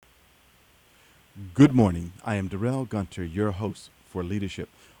Good morning. I am Darrell Gunter, your host for Leadership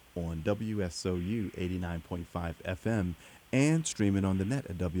on WSOU 89.5 FM and streaming on the net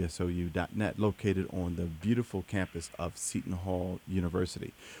at WSOU.net, located on the beautiful campus of Seton Hall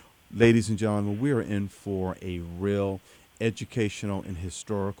University. Ladies and gentlemen, we are in for a real educational and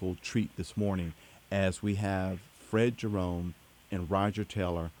historical treat this morning as we have Fred Jerome and Rodger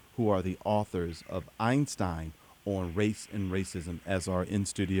Taylor, who are the authors of Einstein on Race and Racism, as our in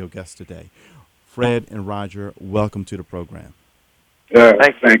studio guests today. Fred and Rodger, welcome to the program.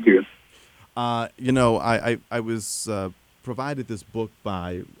 Thank you. Thank you. I was provided this book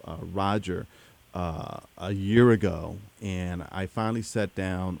by Rodger a year ago, and I finally sat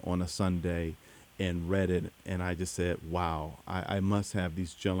down on a Sunday and read it, and I just said, wow, I must have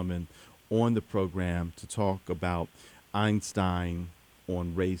these gentlemen on the program to talk about Einstein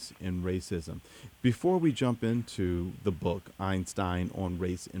on race and racism. Before we jump into the book, Einstein on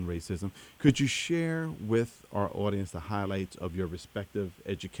Race and Racism, could you share with our audience the highlights of your respective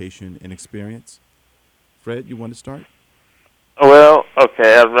education and experience? Fred, you want to start? Well,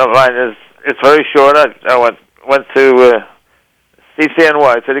 okay. Mine is it's very short. I went to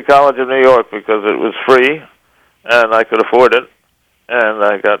CCNY, City College of New York, because it was free and I could afford it, and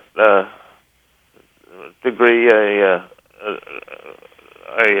I got degree a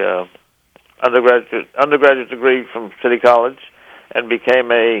undergraduate degree from City College, and went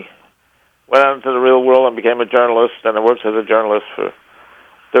out into the real world and became a journalist, and I worked as a journalist for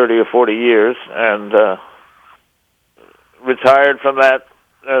 30 or 40 years, and retired from that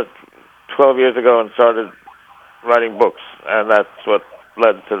 12 years ago and started writing books, and that's what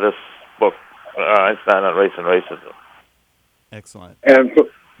led to this book, Einstein on Race and Racism. Excellent. And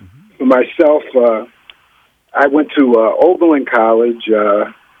for myself, I went to Oberlin College,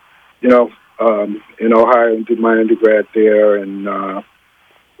 in Ohio, and did my undergrad there, and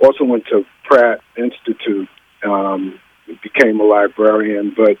also went to Pratt Institute, became a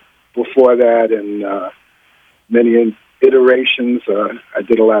librarian. But before that, in many iterations, I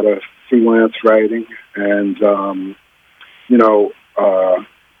did a lot of freelance writing, and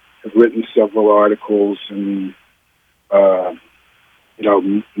have written several articles, and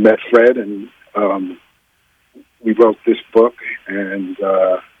met Fred, and we wrote this book, and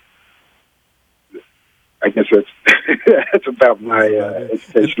I guess that's about my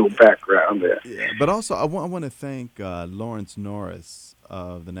educational background there. Yeah, but also I want to thank Lawrence Norris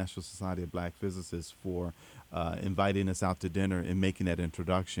of the National Society of Black Physicists for inviting us out to dinner and making that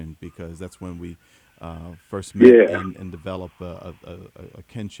introduction, because that's when we first met Yeah. and developed a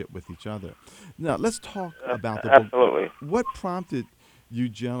kinship with each other. Now, let's talk about the book. Absolutely. What prompted you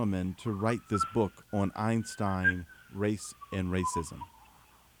gentlemen to write this book on Einstein, race, and racism?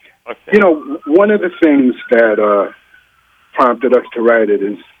 Okay. One of the things that prompted us to write it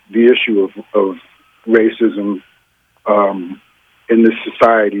is the issue of racism in this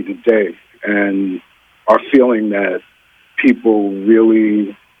society today, and our feeling that people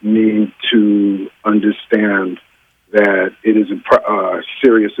really need to understand that it is a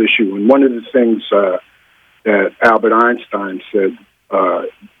serious issue. And one of the things that Albert Einstein said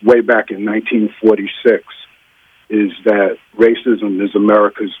way back in 1946 is that racism is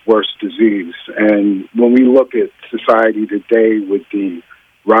America's worst disease. And when we look at society today with the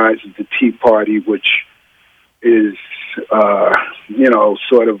rise of the Tea Party, which is,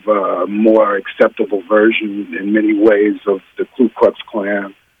 sort of a more acceptable version in many ways of the Ku Klux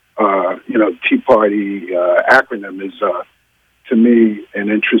Klan, Tea Party acronym is, to me, an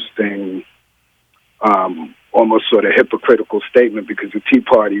interesting almost sort of hypocritical statement, because the Tea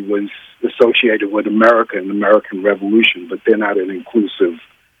Party was associated with America and the American Revolution, but they're not an inclusive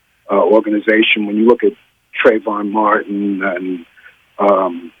organization. When you look at Trayvon Martin and,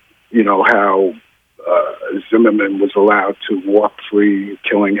 how Zimmerman was allowed to walk free,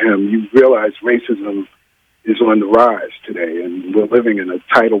 killing him, you realize racism is on the rise today, and we're living in a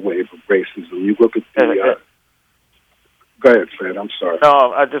tidal wave of racism. You look at the... Go ahead, Fred. I'm sorry.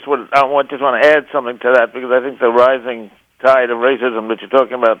 No, I just want to add something to that, because I think the rising tide of racism that you're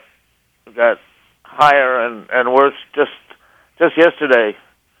talking about got higher and worse just yesterday,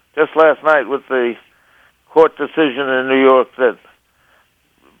 just last night, with the court decision in New York that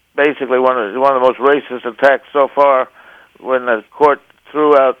basically one of the most racist attacks so far, when the court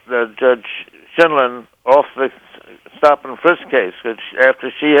threw out Judge Shinlin off the stop and frisk case,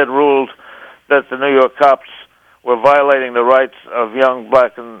 after she had ruled that the New York cops were violating the rights of young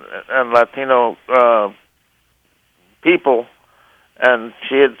Black and Latino people, and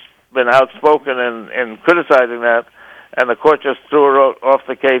she had been outspoken in criticizing that, and the court just threw her off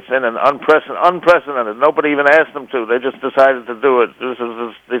the case in an unprecedented. Nobody even asked them to. They just decided to do it. This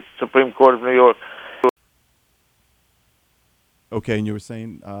is the Supreme Court of New York. Okay, and you were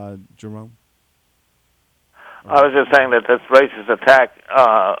saying, Jerome? I was just saying that this racist attack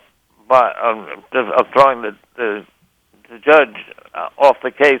of throwing the judge off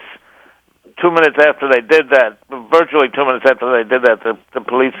the case 2 minutes after they did that, virtually 2 minutes after they did that, the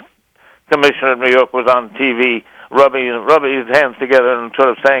police commissioner of New York was on TV rubbing his hands together and sort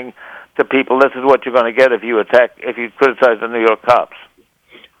of saying to people, "This is what you're going to get if you criticize the New York cops."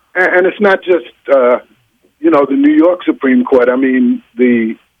 And it's not just the New York Supreme Court. I mean,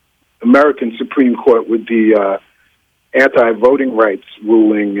 the American Supreme Court with the anti-voting rights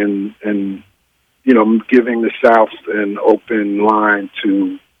ruling and giving the South an open line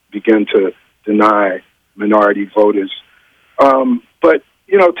to begin to deny minority voters. But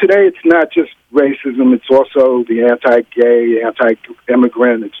today it's not just racism, it's also the anti-gay,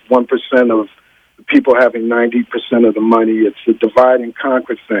 anti-immigrant. It's 1% of the people having 90% of the money. It's the divide and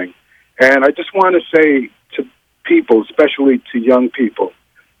conquer thing. And I just want to say to people, especially to young people,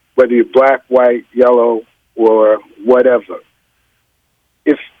 whether you're black, white, yellow, or whatever,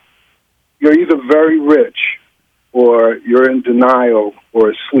 if you're either very rich or you're in denial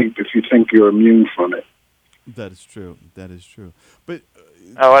or asleep if you think you're immune from it. That is true. That is true. But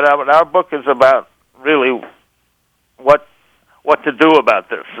our book is about really what to do about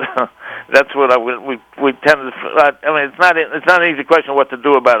this. That's what we tend to. I mean, it's not an easy question what to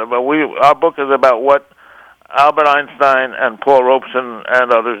do about it, but our book is about what Albert Einstein and Paul Robeson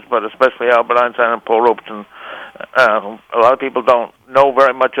and others, but especially Albert Einstein and Paul Robeson, a lot of people don't know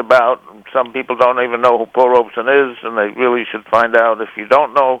very much about. Some people don't even know who Paul Robeson is, and they really should find out. If you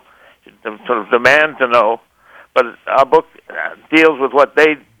don't know, you should sort of demand to know. But our book deals with what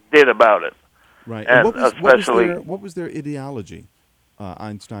they did about it. Right. And what was their ideology,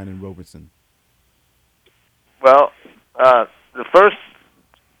 Einstein and Robeson? Well, the first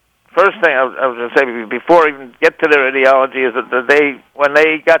thing I was going to say before I even get to their ideology is that when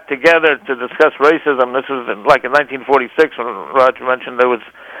they got together to discuss racism, this was like in 1946 when Rodger mentioned there was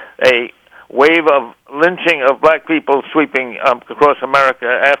a wave of lynching of black people sweeping across America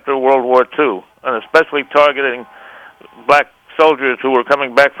after World War II, and especially targeting black soldiers who were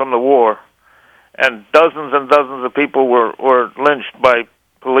coming back from the war. And dozens of people were lynched by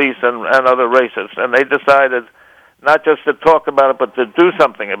police and other racists. And they decided not just to talk about it, but to do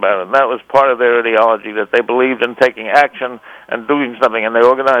something about it. And that was part of their ideology, that they believed in taking action and doing something. And they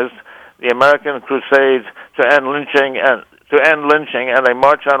organized the American Crusades to end lynching, and they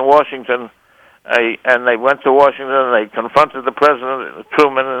marched on Washington. And they went to Washington and they confronted the President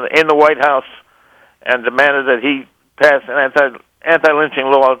Truman in the White House and demanded that he pass an anti-lynching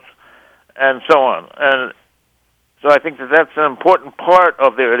laws and so on. And so I think that's an important part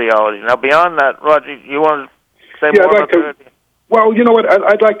of their ideology. Now, beyond that, Rodger, you want to say more about that? Well, you know what?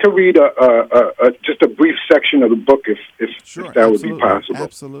 I'd like to read just a brief section of the book, if that would be possible.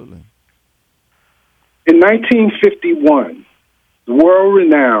 Absolutely. In 1951, the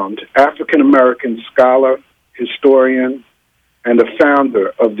world-renowned African-American scholar, historian, and the founder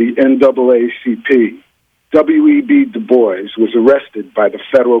of the NAACP, W.E.B. Du Bois, was arrested by the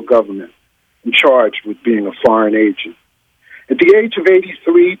federal government and charged with being a foreign agent. At the age of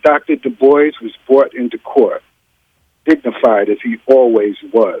 83, Dr. Du Bois was brought into court, dignified as he always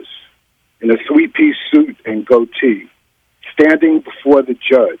was, in a three-piece suit and goatee, standing before the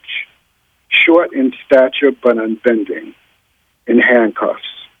judge, short in stature but unbending, in handcuffs.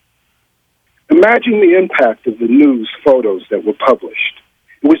 Imagine the impact of the news photos that were published.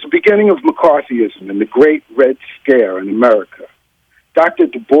 It was the beginning of McCarthyism and the Great Red Scare in America. Dr.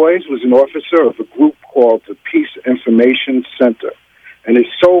 Du Bois was an officer of a group called the Peace Information Center, and his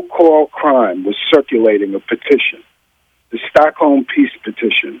so-called crime was circulating a petition, the Stockholm Peace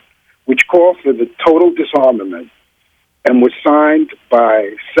Petition, which called for the total disarmament and was signed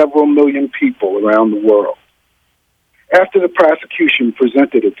by several million people around the world. After the prosecution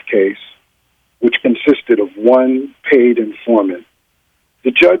presented its case, which consisted of one paid informant,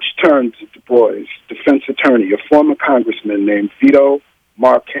 the judge turned to Du Bois' defense attorney, a former congressman named Vito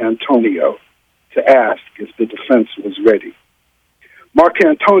Marcantonio, to ask if the defense was ready.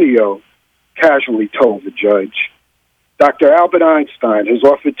 Marcantonio casually told the judge, "Dr. Albert Einstein has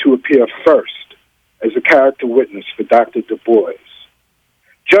offered to appear first as a character witness for Dr. Du Bois."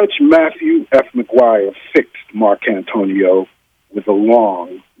 Judge Matthew F. McGuire fixed Marcantonio with a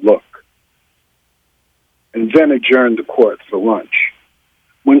long look and then adjourned the court for lunch.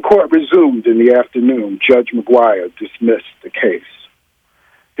 When court resumed in the afternoon, Judge McGuire dismissed the case.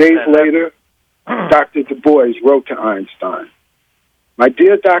 Days later, Dr. Du Bois wrote to Einstein, "My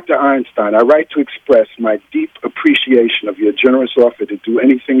dear Dr. Einstein, I write to express my deep appreciation of your generous offer to do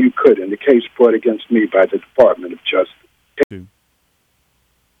anything you could in the case brought against me by the Department of Justice.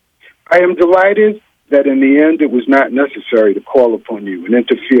 I am delighted that in the end it was not necessary to call upon you and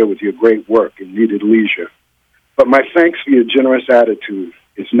interfere with your great work and needed leisure. But my thanks for your generous attitude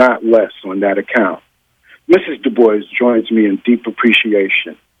is not less on that account. Mrs. Du Bois joins me in deep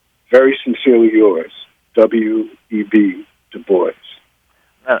appreciation. Very sincerely yours, W.E.B. Du Bois."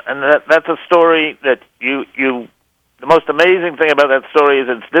 And that's a story that the most amazing thing about that story is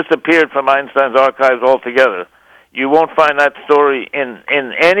it's disappeared from Einstein's archives altogether. You won't find that story in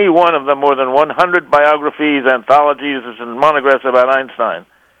any one of the more than 100 biographies, anthologies, and monographs about Einstein.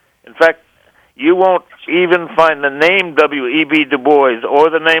 In fact, you won't even find the name W.E.B. Du Bois or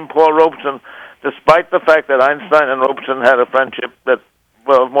the name Paul Robeson, despite the fact that Einstein and Robeson had a friendship that,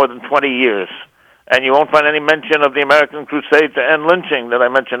 well, more than 20 years. And you won't find any mention of the American crusade to end lynching that I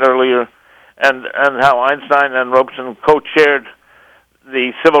mentioned earlier, and how Einstein and Robeson co-chaired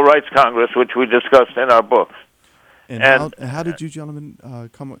the Civil Rights Congress, which we discussed in our books. And how did you gentlemen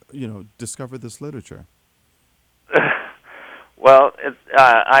discover this literature? Well,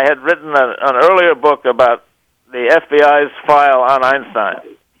 I had written an earlier book about the FBI's file on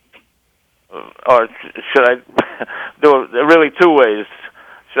Einstein. Or should I do it really two ways?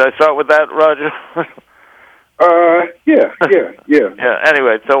 Should I start with that, Rodger? Yeah. Yeah.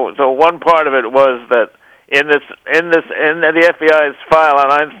 Anyway, so one part of it was that in the FBI's file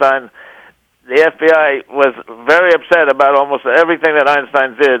on Einstein, the FBI was very upset about almost everything that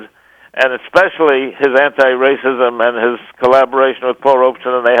Einstein did, and especially his anti-racism and his collaboration with Paul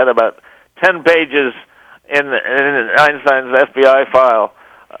Robeson. And they had about 10 pages in Einstein's FBI file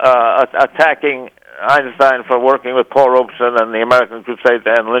attacking Einstein for working with Paul Robeson and the American crusade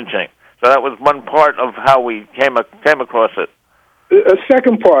to end lynching. So that was one part of how we came across it. A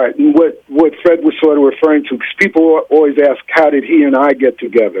second part, and what Fred was sort of referring to, because people always ask, how did he and I get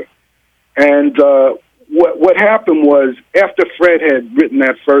together? And what happened was, after Fred had written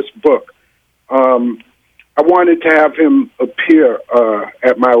that first book, I wanted to have him appear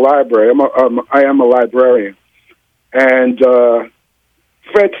at my library. I am a librarian. And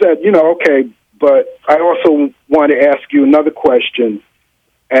Fred said, okay, but I also want to ask you another question.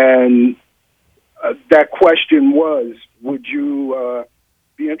 And that question was, would you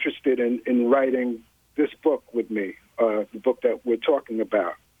be interested in writing this book with me, the book that we're talking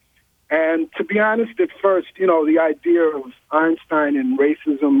about? And to be honest, at first, the idea of Einstein and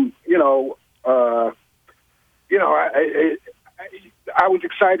racism, I was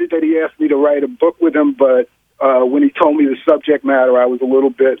excited that he asked me to write a book with him, but when he told me the subject matter, I was a little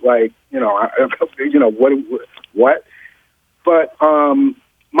bit like, what? But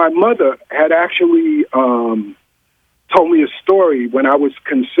my mother had actually told me a story when I was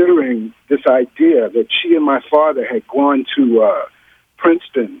considering this idea that she and my father had gone to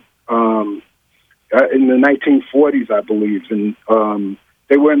Princeton in the 1940s, I believe, and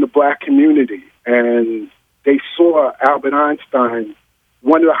they were in the black community, and they saw Albert Einstein.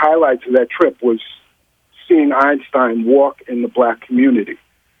 One of the highlights of that trip was seeing Einstein walk in the black community.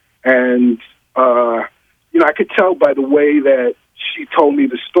 And, I could tell by the way that she told me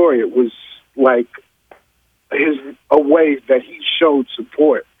the story, it was like a way that he showed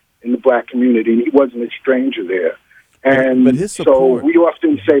support in the black community, and he wasn't a stranger there. And but his support, so we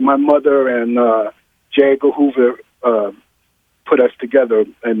often say my mother and J. Edgar Hoover put us together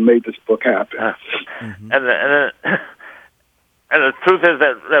and made this book happen. Mm-hmm. And the truth is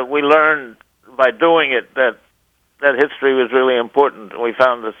that we learned by doing it that history was really important. We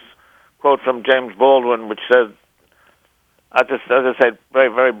found this quote from James Baldwin, which said, I'll just say very,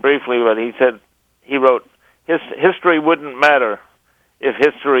 very briefly, but he wrote, history wouldn't matter if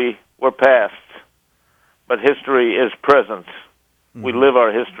history were past, but history is present. Mm-hmm. We live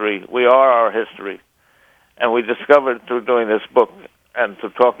our history. We are our history. And we discovered through doing this book and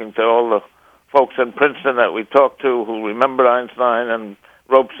through talking to all the folks in Princeton that we talked to who remembered Einstein and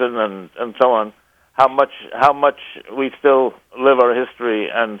Robeson and so on, how much we still live our history,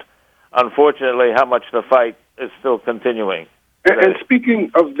 and unfortunately how much the fight is still continuing. And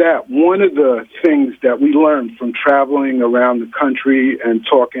speaking of that, one of the things that we learned from traveling around the country and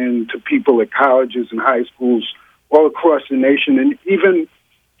talking to people at colleges and high schools all across the nation, and even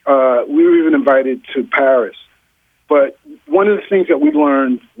we were even invited to Paris. But one of the things that we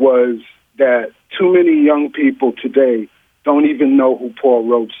learned was that too many young people today don't even know who Paul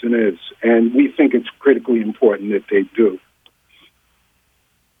Robeson is, and we think it's critically important that they do.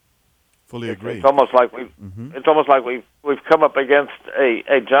 Fully agree. It's almost like we've come up against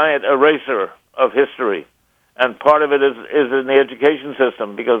a giant eraser of history, and part of it is in the education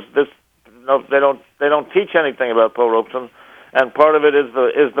system, because they don't teach anything about Paul Robeson, and part of it is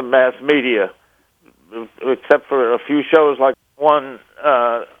the mass media, except for a few shows like one.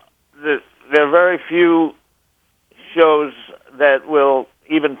 There are very few shows that will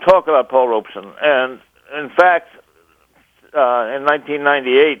even talk about Paul Robeson, and in fact, in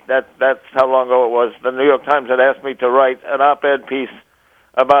 1998, that's how long ago it was, the New York Times had asked me to write an op-ed piece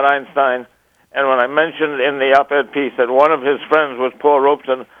about Einstein, and when I mentioned in the op-ed piece that one of his friends was Paul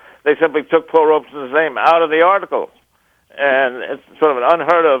Robeson, they simply took Paul Robeson's name out of the article, and it's sort of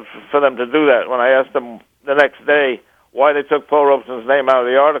unheard of for them to do that. When I asked them the next day why they took Paul Robeson's name out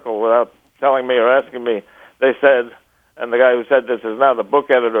of the article without telling me or asking me, they said, and the guy who said this is now the book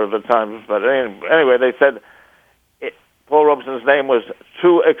editor of the Times, but anyway, they said Paul Robeson's name was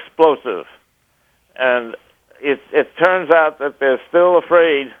too explosive. And it turns out that they're still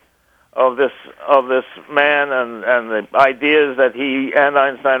afraid of this man and the ideas that he and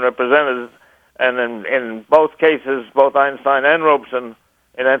Einstein represented. And in both cases, both Einstein and Robeson,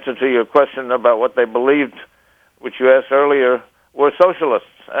 in answer to your question about what they believed, which you asked earlier, were socialists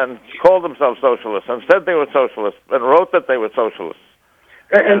and called themselves socialists and said they were socialists and wrote that they were socialists.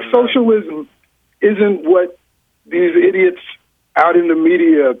 And socialism isn't what these idiots out in the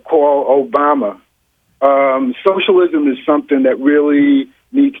media call Obama. Socialism is something that really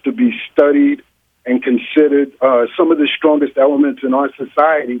needs to be studied and considered. Some of the strongest elements in our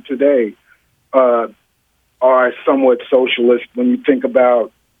society today are somewhat socialist. When you think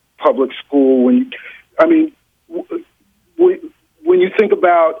about public school, when you think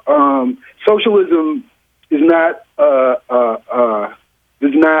about socialism, does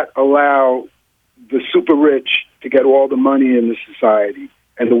not allow the super rich to get all the money in the society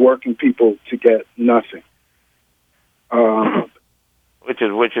and the working people to get nothing. Which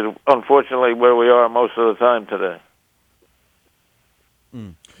is unfortunately where we are most of the time today.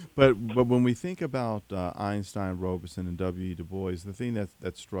 But when we think about Einstein, Robeson, and W. Du Bois, the thing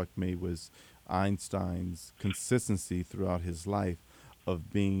that struck me was Einstein's consistency throughout his life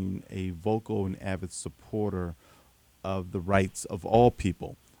of being a vocal and avid supporter of the rights of all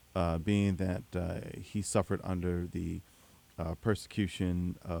people, being that he suffered under the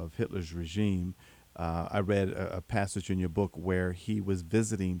persecution of Hitler's regime. I read a passage in your book where he was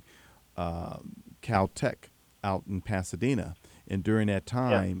visiting Caltech out in Pasadena, and during that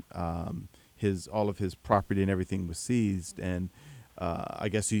time, all of his property and everything was seized, and I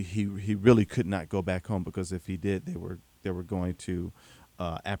guess he really could not go back home, because if he did, they were going to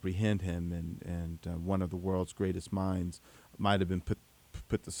apprehend him, and one of the world's greatest minds might have been put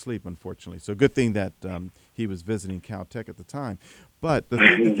to sleep, unfortunately. So good thing that he was visiting Caltech at the time. But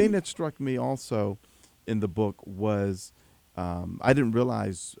the thing that struck me also in the book was I didn't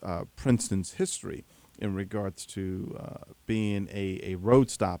realize Princeton's history in regards to being a road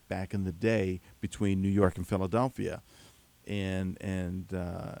stop back in the day between New York and Philadelphia, and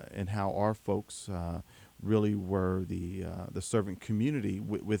how our folks really were the servant community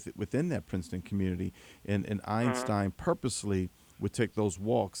within that Princeton community, and Einstein purposely would take those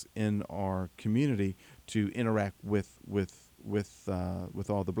walks in our community to interact with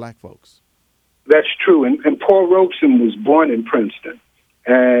all the black folks. That's true, and Paul Robeson was born in Princeton,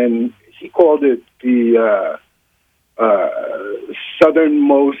 and he called it the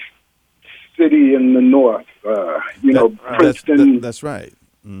southernmost city in the north. Princeton. That's right.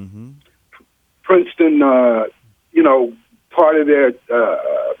 Mm-hmm. Princeton, part of their,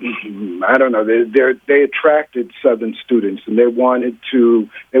 they attracted Southern students, and they wanted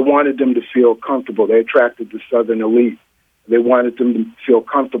them to feel comfortable. They attracted the Southern elite. They wanted them to feel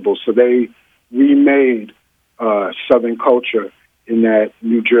comfortable, so they remade Southern culture in that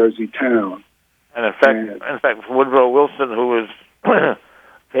New Jersey town. And in fact, Woodrow Wilson, who was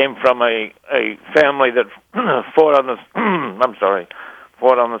came from a family that fought on the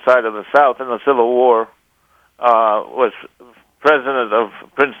side of the South in the Civil War, was president of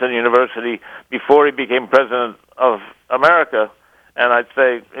Princeton University before he became president of America, and I'd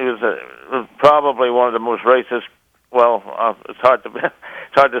say he was probably one of the most racist. Well, it's hard to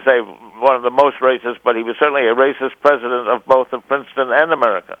say one of the most racist, but he was certainly a racist president of both of Princeton and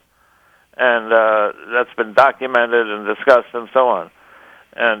America, and that's been documented and discussed and so on.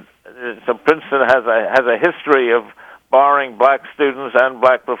 And so Princeton has a history of barring black students and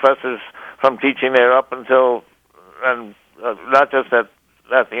black professors from teaching there up until, and not just at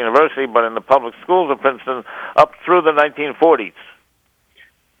the university, but in the public schools of Princeton up through the 1940s.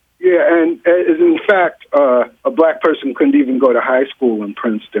 Yeah, and in fact, a black person couldn't even go to high school in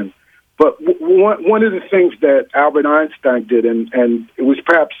Princeton. But one of the things that Albert Einstein did, and it was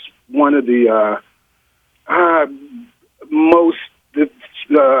perhaps one of the most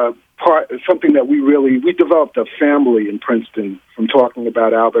something that we developed a family in Princeton from talking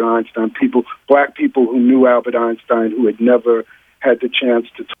about Albert Einstein. Black people who knew Albert Einstein who had never had the chance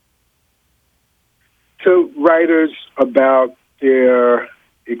to talk to writers about their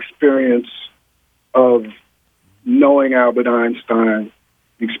experience of knowing Albert Einstein,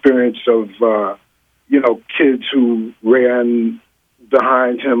 experience of kids who ran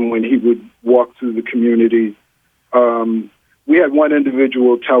behind him when he would walk through the community. We had one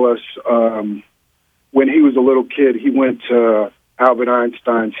individual tell us when he was a little kid, he went to Albert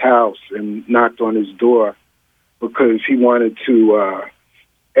Einstein's house and knocked on his door because he wanted to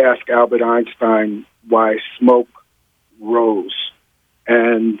ask Albert Einstein why smoke rose.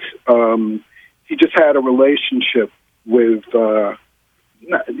 And he just had a relationship with,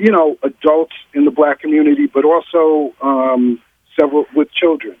 adults in the black community, but also several with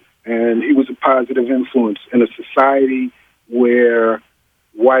children. And he was a positive influence in a society where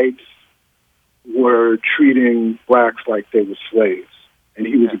whites were treating blacks like they were slaves, and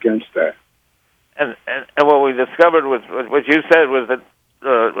he was against that. And what we discovered was what you said was that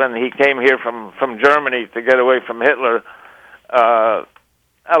when he came here from Germany to get away from Hitler,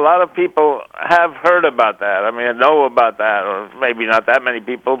 a lot of people have heard about that. I mean, know about that, or maybe not that many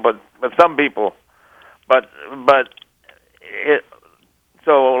people, but some people.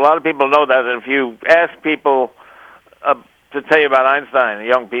 So a lot of people know that. And if you ask people to tell you about Einstein,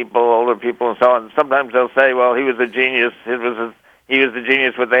 young people, older people, and so on, sometimes they'll say, "Well, he was a genius. He was the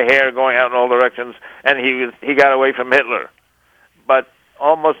genius with the hair going out in all directions, and he got away from Hitler." But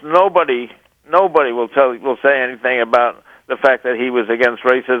almost nobody will say anything about the fact that he was against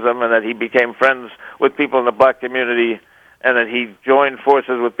racism and that he became friends with people in the black community, and that he joined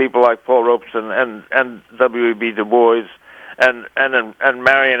forces with people like Paul Robeson and W.E.B. Du Bois, and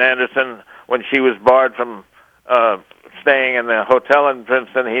Marian Anderson, when she was barred from staying in the hotel in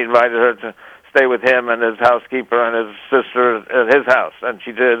Princeton, he invited her to stay with him and his housekeeper and his sister at his house, and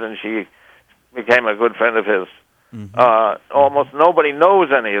she did, and she became a good friend of his. Mm-hmm. Almost nobody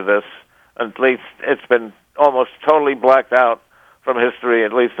knows any of this. At least it's been almost totally blacked out from history,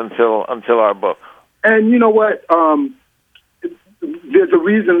 at least until our book. And you know what? There's a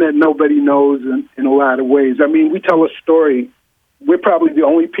reason that nobody knows in a lot of ways. I mean, we tell a story. We're probably the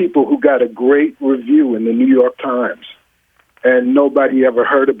only people who got a great review in the New York Times, and nobody ever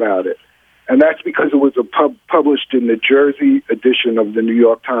heard about it. And that's because it was published in the Jersey edition of the New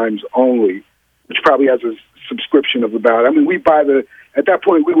York Times only, which probably has a subscription of about, at that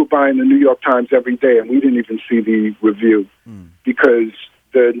point we were buying the New York Times every day, and we didn't even see the review because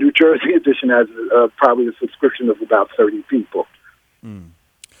the New Jersey edition has probably a subscription of about 30 people.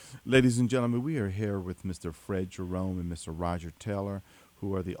 Ladies and gentlemen, we are here with Mr. Fred Jerome and Mr. Rodger Taylor,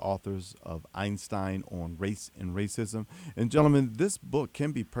 who are the authors of Einstein on Race and Racism. And gentlemen, this book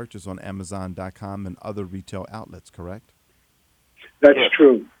can be purchased on Amazon.com and other retail outlets, correct? That's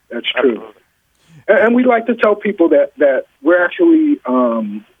true. That's true. And we'd like to tell people that we're actually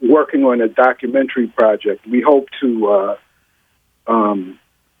working on a documentary project. We hope to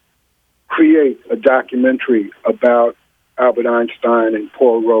create a documentary about Albert Einstein and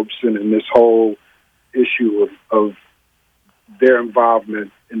Paul Robeson and this whole issue of their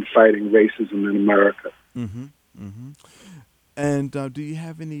involvement in fighting racism in America. Mm-hmm. Mm-hmm. And do you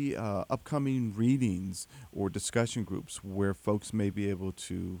have any upcoming readings or discussion groups where folks may be able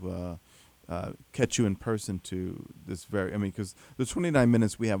to catch you in person to this because the 29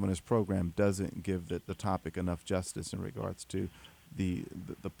 minutes we have on this program doesn't give the topic enough justice in regards to the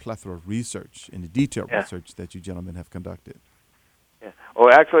plethora of research and the detailed research that you gentlemen have conducted. Yeah.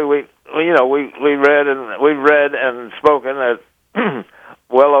 Well, actually, we read and spoken at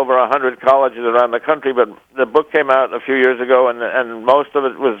well over 100 colleges around the country. But the book came out a few years ago, and most of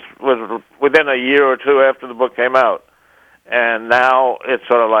it was within a year or two after the book came out. And now it's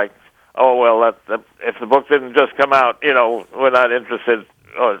sort of like, oh well, if the book didn't just come out, we're not interested.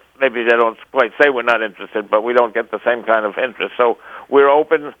 Or maybe they don't quite say we're not interested, but we don't get the same kind of interest. So we're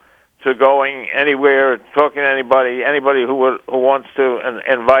open to going anywhere, talking to anybody who wants to, and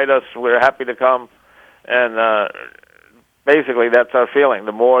invite us. We're happy to come, and basically that's our feeling.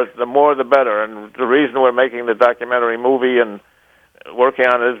 The more the better. And the reason we're making the documentary movie and working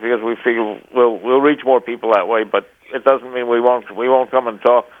on it is because we figure we'll reach more people that way. But it doesn't mean we won't come and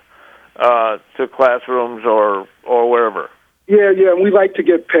talk to classrooms or wherever. Yeah, and we like to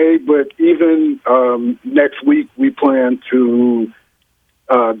get paid, but even next week we plan to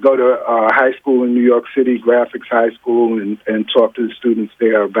go to a high school in New York City, Graphics High School, and talk to the students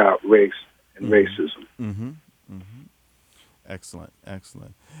there about race and racism. Mm-hmm. Mm-hmm. Excellent,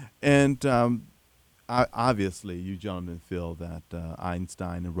 excellent. And obviously, you gentlemen feel that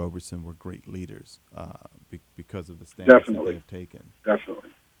Einstein and Robeson were great leaders because of the stands that they Definitely, have taken. definitely.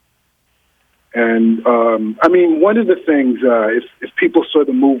 And I mean, one of the things, if people saw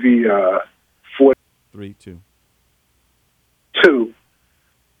the movie 3, 2. 42,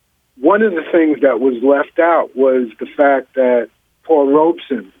 one of the things that was left out was the fact that Paul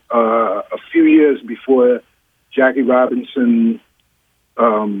Robeson, a few years before Jackie Robinson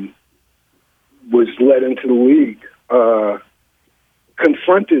was led into the league,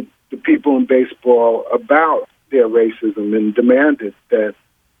 confronted the people in baseball about their racism and demanded that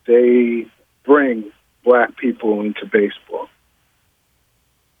they bring black people into baseball.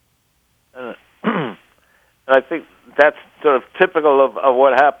 And I think that's sort of typical of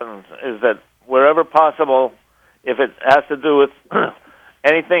what happens, is that wherever possible, if it has to do with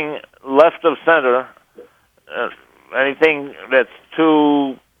anything left of center, anything that's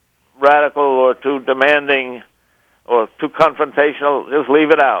too radical or too demanding or too confrontational, just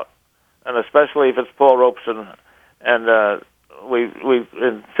leave it out. And especially if it's Paul Robeson. And we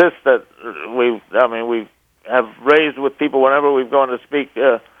insist that we have raised with people whenever we've gone to speak.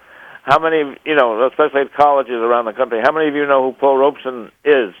 How many, especially at colleges around the country, how many of you know who Paul Robeson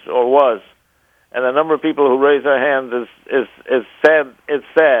is or was? And the number of people who raise their hands is sad. It's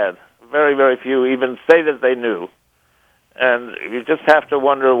sad. Very, very few even say that they knew. And you just have to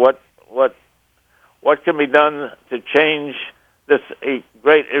wonder what can be done to change this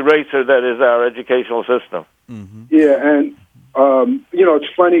great eraser that is our educational system. Mm-hmm. Yeah, and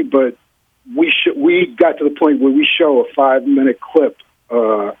it's funny, but we got to the point where we show a 5-minute clip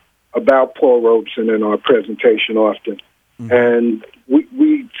about Paul Robeson in our presentation often. Mm-hmm. And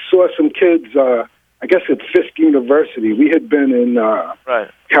we saw some kids, I guess at Fisk University. We had been in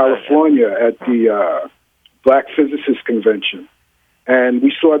California at the Black Physicists Convention. And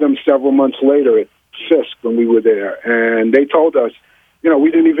we saw them several months later at Fisk when we were there. And they told us,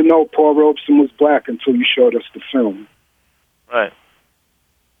 we didn't even know Paul Robeson was black until you showed us the film. Right.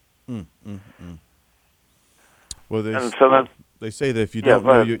 Well, they say that if you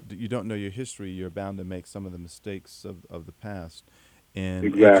don't know your history, you're bound to make some of the mistakes of the past. And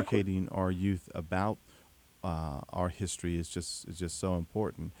exactly. Educating our youth about our history is just so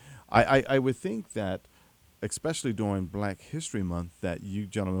important. I would think that, especially during Black History Month, that you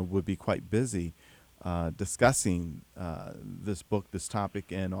gentlemen would be quite busy discussing this book, this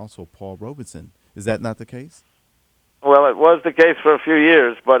topic, and also Paul Robeson. Is that not the case? Well, it was the case for a few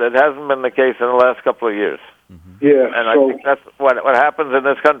years, but it hasn't been the case in the last couple of years. Mm-hmm. Yeah, and I think that's what happens in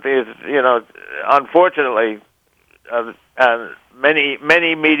this country is, unfortunately,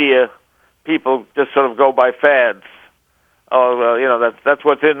 many media people just sort of go by fads. Oh, well, that's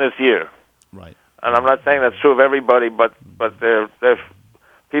what's in this year. Right. And I'm not saying that's true of everybody, but there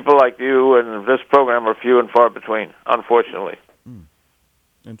people like you and this program are few and far between, unfortunately.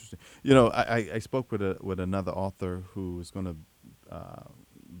 Interesting. I spoke with another author who is going to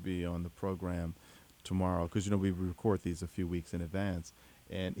be on the program tomorrow, because we record these a few weeks in advance,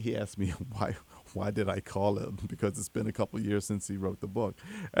 and he asked me why did I call him, because it's been a couple of years since he wrote the book,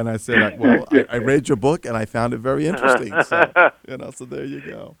 and I said, I read your book and I found it very interesting. So so there you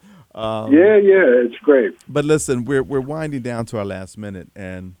go. It's great. But listen, we're winding down to our last minute,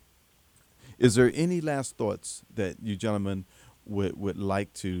 and is there any last thoughts that you gentlemen would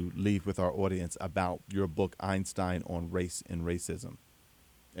like to leave with our audience about your book, Einstein on Race and Racism?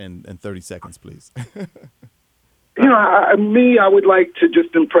 In 30 seconds, please. I would like to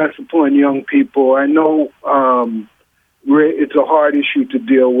just impress upon young people. I know it's a hard issue to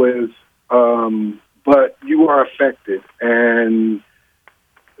deal with, but you are affected, and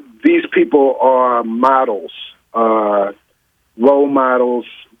these people are models, role models.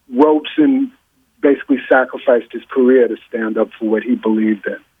 Robeson basically sacrificed his career to stand up for what he believed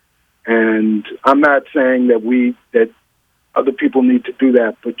in. And I'm not saying that other people need to do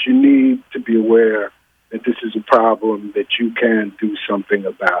that, but you need to be aware that this is a problem that you can do something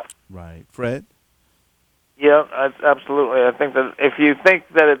about. Right. Fred? Yeah, absolutely. I think that if you think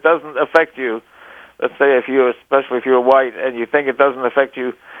that it doesn't affect you, let's say especially if you're white and you think it doesn't affect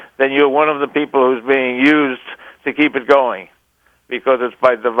you, then you're one of the people who's being used to keep it going, because it's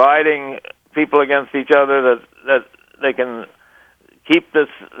by dividing people against each other that they can keep this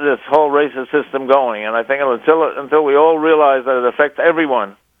whole racist system going. And I think until we all realize that it affects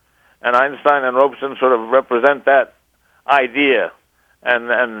everyone, and Einstein and Robeson sort of represent that idea,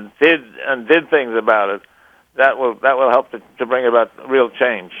 and did things about it, that will help to bring about real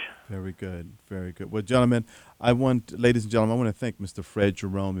change. Very good, very good. Well, gentlemen, Ladies and gentlemen, I want to thank Mr. Fred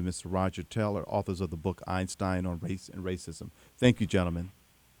Jerome and Mr. Rodger Taylor, authors of the book Einstein on Race and Racism. Thank you, gentlemen.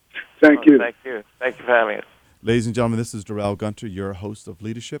 Thank you. Thank you. Thank you for having us. Ladies and gentlemen, this is Darrell Gunter, your host of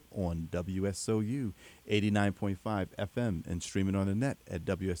Leadership on WSOU 89.5 FM and streaming on the net at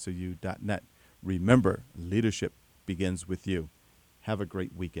WSOU.net. Remember, leadership begins with you. Have a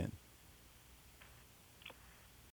great weekend.